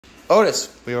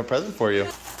Otis, we have a present for you.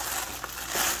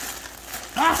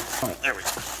 Oh, there we go.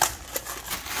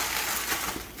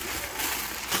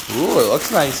 Ooh, it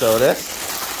looks nice, Otis.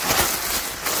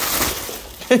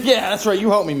 Yeah, that's right. You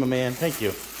helped me, my man. Thank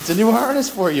you. It's a new harness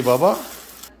for you, Bubba.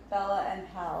 Bella and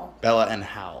Hal. Bella and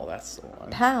Hal. That's the one.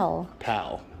 Pal.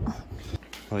 Pal. What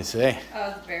do you say?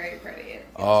 Oh, it's very pretty.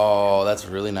 Oh, that's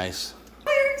really nice.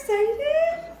 Are you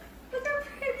excited? Look how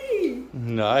pretty.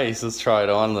 Nice. Let's try it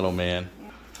on, little man.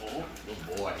 Oh,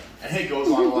 good boy. And it goes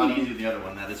on a lot easier than the other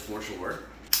one. That is for sure.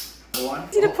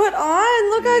 Easy to put on.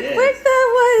 Look how quick that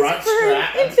was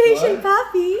for impatient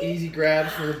puppy. Easy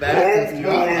grabs for the back.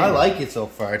 I like it so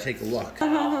far. Take a look.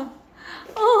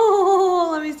 Oh,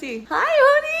 let me see. Hi,